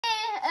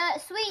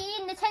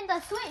sweetie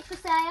Nintendo Switch for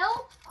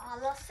sale. Oh,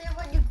 let's see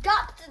what you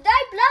got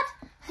today, blood.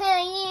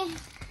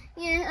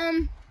 Yeah.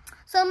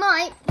 So,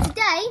 Mike,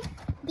 today,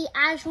 the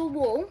actual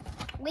wall,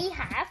 we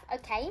have,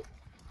 okay,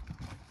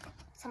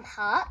 some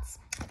hearts.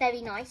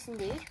 Very nice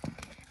indeed.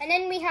 And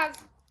then we have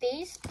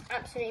these.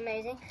 Absolutely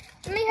amazing.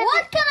 And we have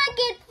What can I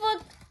get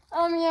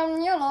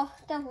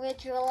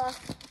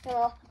for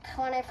your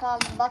 25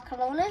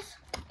 buckaroonies?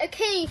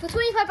 Okay, for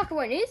 25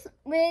 macaronis,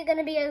 we're going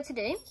to be able to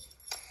do.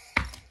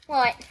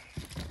 Right,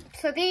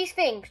 so these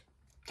things,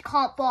 you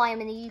can't buy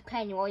them in the UK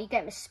anymore. You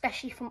get them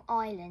especially from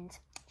Ireland.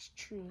 It's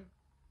true.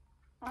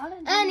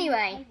 Ireland?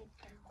 Anyway,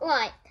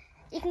 right,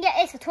 you can get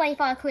this for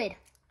 25 quid.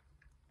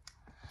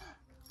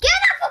 Get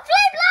that for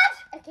free,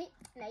 blood! Okay,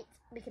 mate,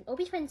 we can all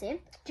be friends here.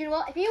 Do you know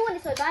what? If you want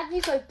it so bad,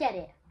 you go get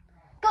it.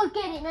 Go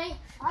get it, mate.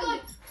 Go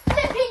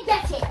flipping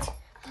get it.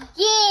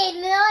 Yeah,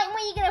 like,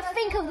 what are you going to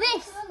think of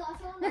this?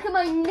 Look at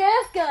my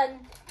Nerf gun.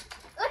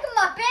 Look at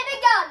my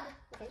baby gun.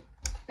 Okay,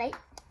 mate,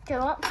 do you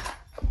know what?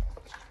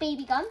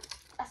 Baby gun.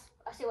 That's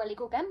still a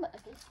legal gun, but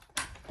okay.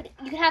 But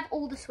you can have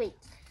all the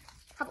sweets.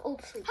 Have all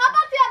the sweets. How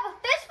about you have a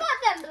fish pot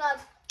then, blood?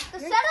 The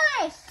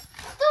settlers.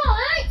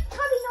 Die!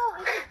 Probably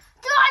not.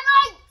 Die,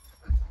 mate!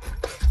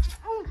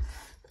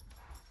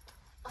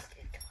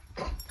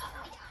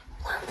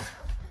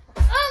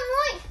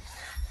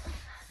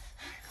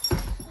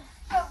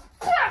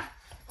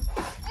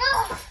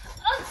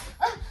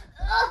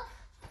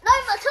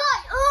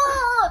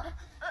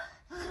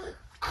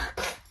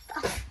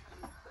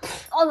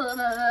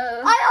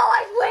 I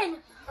always win.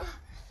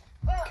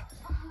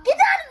 Get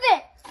out of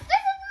it.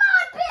 This is my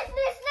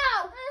business now.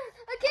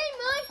 Okay,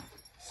 mate.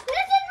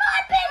 This is my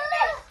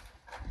business.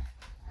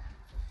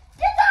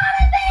 Get out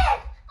of it.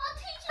 I'll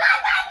teach you.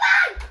 Bang, bang,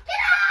 bang.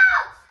 Get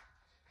out.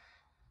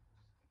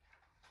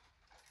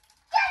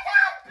 Get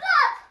out,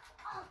 blood.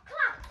 Oh,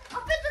 crap. I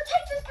bet the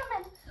teacher's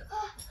coming.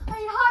 I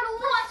need hard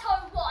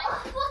all right.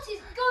 What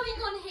is going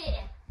on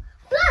here?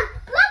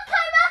 Blood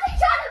came out and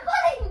tried to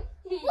bully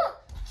me. What?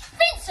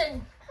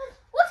 Vincent!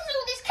 What is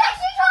all this case?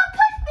 You trying to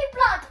push me,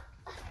 blood?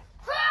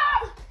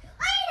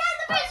 I ain't had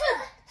the Vincent.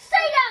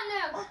 Stay down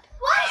now!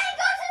 Why ain't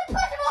go to the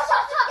prison or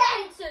shut up?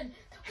 Vincent!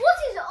 What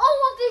is all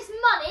of this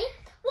money?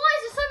 Why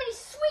is there so many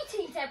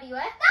sweeties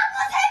everywhere?